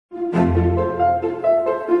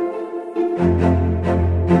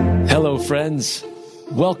friends.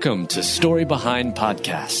 Welcome to Story Behind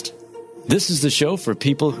Podcast. This is the show for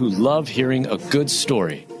people who love hearing a good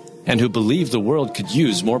story and who believe the world could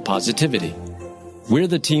use more positivity. We're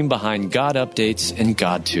the team behind God Updates and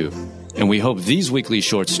God Too, and we hope these weekly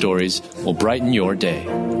short stories will brighten your day.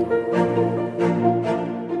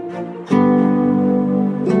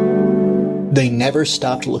 They never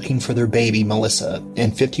stopped looking for their baby, Melissa,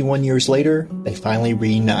 and 51 years later, they finally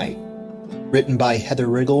reunite. Written by Heather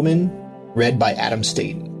Riggleman, read by Adam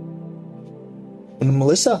Staten. When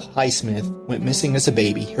Melissa Highsmith went missing as a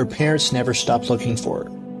baby, her parents never stopped looking for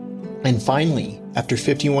her. And finally, after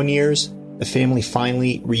 51 years, the family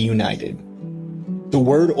finally reunited. The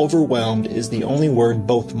word overwhelmed is the only word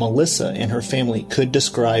both Melissa and her family could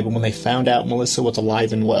describe when they found out Melissa was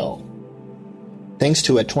alive and well. Thanks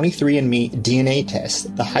to a 23andMe DNA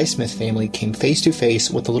test, the Highsmith family came face to face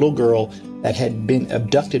with a little girl that had been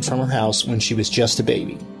abducted from her house when she was just a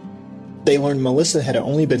baby. They learned Melissa had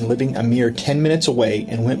only been living a mere 10 minutes away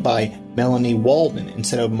and went by Melanie Walden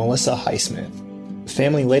instead of Melissa Highsmith. The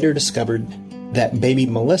family later discovered that baby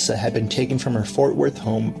Melissa had been taken from her Fort Worth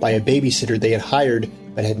home by a babysitter they had hired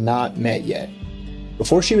but had not met yet.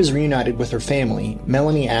 Before she was reunited with her family,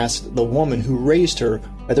 Melanie asked the woman who raised her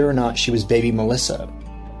whether or not she was baby Melissa.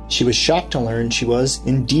 She was shocked to learn she was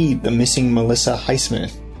indeed the missing Melissa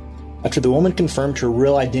Highsmith. After the woman confirmed her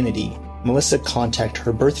real identity, Melissa contacted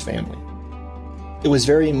her birth family. It was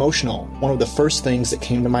very emotional. One of the first things that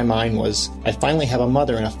came to my mind was, I finally have a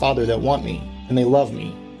mother and a father that want me, and they love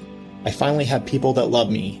me. I finally have people that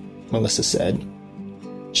love me, Melissa said.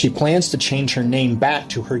 She plans to change her name back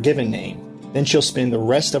to her given name. Then she'll spend the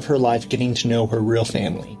rest of her life getting to know her real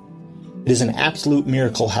family. It is an absolute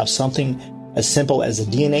miracle how something as simple as a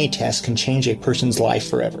DNA test can change a person's life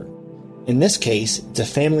forever. In this case, it's a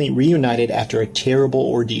family reunited after a terrible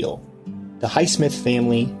ordeal. The Highsmith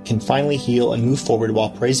family can finally heal and move forward while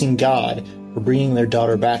praising God for bringing their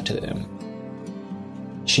daughter back to them.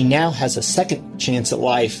 She now has a second chance at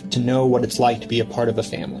life to know what it's like to be a part of a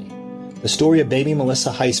family. The story of baby Melissa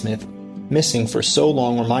Highsmith, missing for so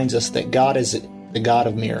long, reminds us that God is the God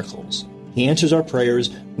of miracles. He answers our prayers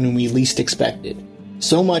when we least expect it.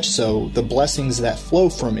 So much so, the blessings that flow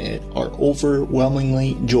from it are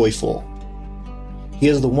overwhelmingly joyful. He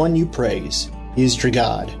is the one you praise. He is your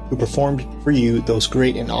God, who performed for you those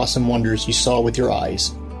great and awesome wonders you saw with your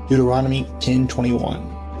eyes. Deuteronomy 10:21.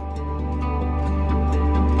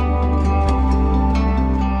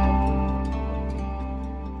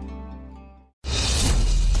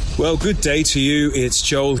 Well, good day to you. It's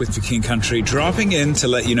Joel with For King Country, dropping in to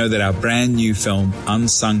let you know that our brand new film,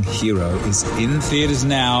 Unsung Hero, is in theaters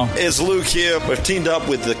now. It's Luke here. We've teamed up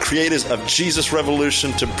with the creators of Jesus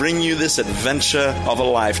Revolution to bring you this adventure of a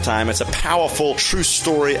lifetime. It's a powerful, true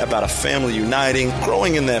story about a family uniting,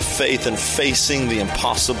 growing in their faith, and facing the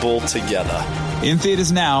impossible together. In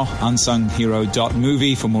theaters now,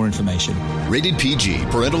 unsunghero.movie for more information. Rated PG.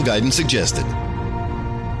 Parental guidance suggested.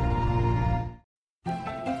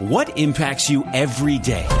 What impacts you every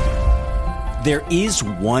day? There is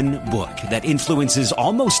one book that influences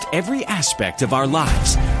almost every aspect of our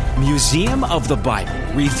lives. Museum of the Bible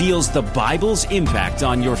reveals the Bible's impact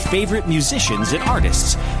on your favorite musicians and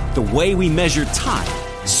artists, the way we measure time,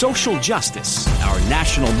 social justice, our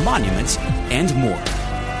national monuments, and more.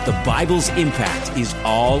 The Bible's impact is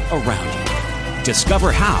all around you.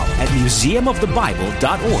 Discover how at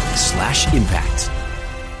museumofthebible.org/impact.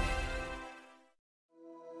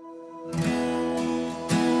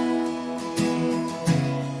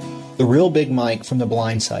 The Real Big Mike from The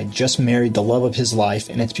Blind Side just married the love of his life,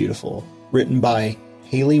 and it's beautiful. Written by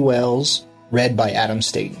Haley Wells, read by Adam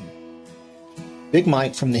Staten. Big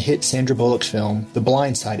Mike from the hit Sandra Bullock film The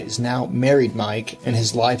Blind Side is now married Mike, and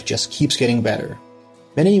his life just keeps getting better.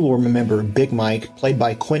 Many will remember Big Mike, played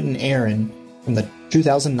by Quentin Aaron, from the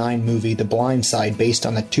 2009 movie The Blind Side, based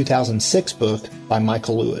on the 2006 book by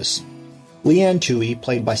Michael Lewis. Leanne Toohey,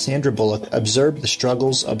 played by Sandra Bullock, observed the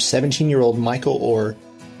struggles of 17-year-old Michael Orr,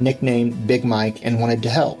 nicknamed Big Mike, and wanted to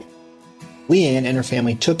help. Leanne and her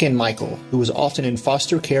family took in Michael, who was often in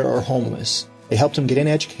foster care or homeless. They helped him get an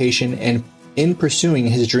education and in pursuing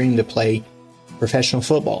his dream to play professional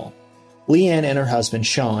football. Leanne and her husband,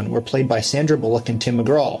 Sean, were played by Sandra Bullock and Tim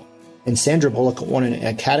McGraw, and Sandra Bullock won an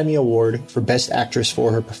Academy Award for Best Actress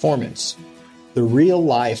for her performance. The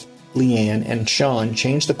real-life Leanne and Sean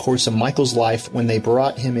changed the course of Michael's life when they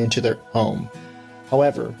brought him into their home.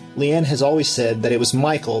 However, Leanne has always said that it was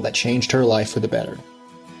Michael that changed her life for the better.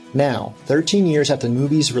 Now, 13 years after the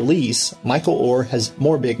movie's release, Michael Orr has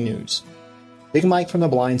more big news. Big Mike from The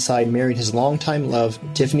Blind Side married his longtime love,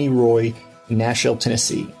 Tiffany Roy, in Nashville,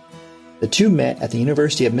 Tennessee. The two met at the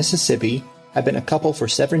University of Mississippi, have been a couple for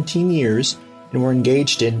 17 years, and were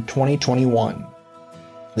engaged in 2021.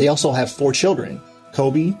 They also have 4 children,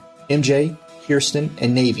 Kobe, MJ, Kirsten,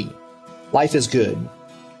 and Navy. Life is good.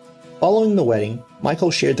 Following the wedding,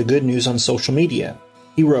 Michael shared the good news on social media.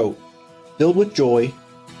 He wrote, "Filled with joy,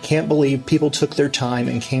 can't believe people took their time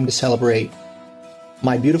and came to celebrate.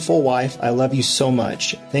 My beautiful wife, I love you so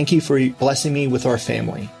much. Thank you for blessing me with our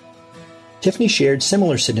family." Tiffany shared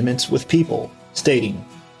similar sentiments with People, stating,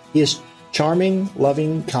 "He is charming,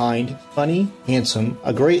 loving, kind, funny, handsome,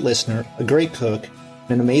 a great listener, a great cook,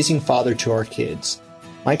 and an amazing father to our kids.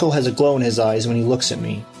 Michael has a glow in his eyes when he looks at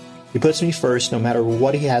me. He puts me first no matter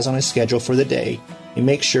what he has on his schedule for the day and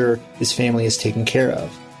makes sure his family is taken care of."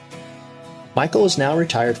 Michael is now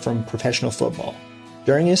retired from professional football.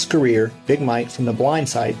 During his career, Big Mike from The Blind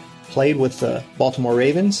Side played with the Baltimore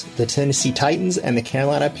Ravens, the Tennessee Titans, and the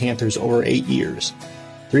Carolina Panthers over 8 years.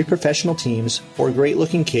 3 professional teams, 4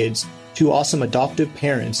 great-looking kids, 2 awesome adoptive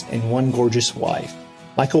parents, and 1 gorgeous wife.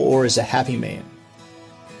 Michael Orr is a happy man.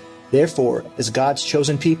 Therefore, as God's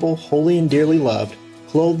chosen people, holy and dearly loved,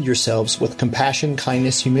 clothe yourselves with compassion,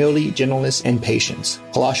 kindness, humility, gentleness, and patience.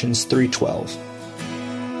 Colossians 3:12.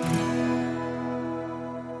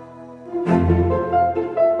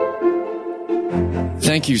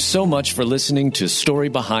 Thank you so much for listening to Story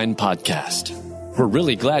Behind Podcast. We're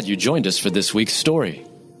really glad you joined us for this week's story.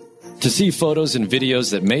 To see photos and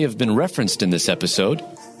videos that may have been referenced in this episode,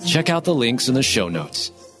 check out the links in the show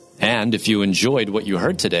notes. And if you enjoyed what you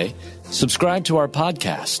heard today, subscribe to our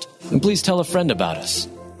podcast, and please tell a friend about us.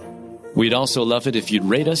 We'd also love it if you'd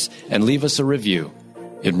rate us and leave us a review.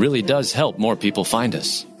 It really does help more people find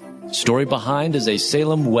us. Story Behind is a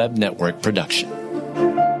Salem Web Network production.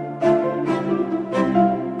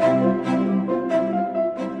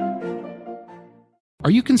 Are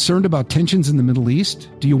you concerned about tensions in the Middle East?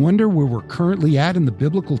 Do you wonder where we're currently at in the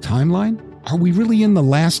biblical timeline? Are we really in the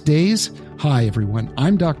last days? Hi, everyone.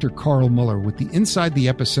 I'm Dr. Carl Muller with the Inside the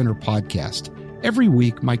Epicenter podcast. Every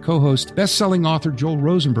week, my co-host, best-selling author Joel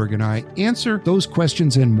Rosenberg and I answer those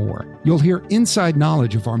questions and more. You'll hear inside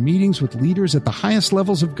knowledge of our meetings with leaders at the highest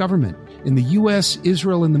levels of government in the U.S.,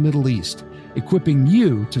 Israel, and the Middle East, equipping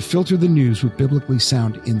you to filter the news with biblically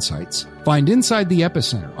sound insights. Find Inside the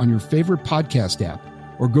Epicenter on your favorite podcast app,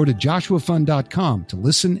 or go to joshuafund.com to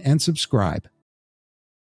listen and subscribe.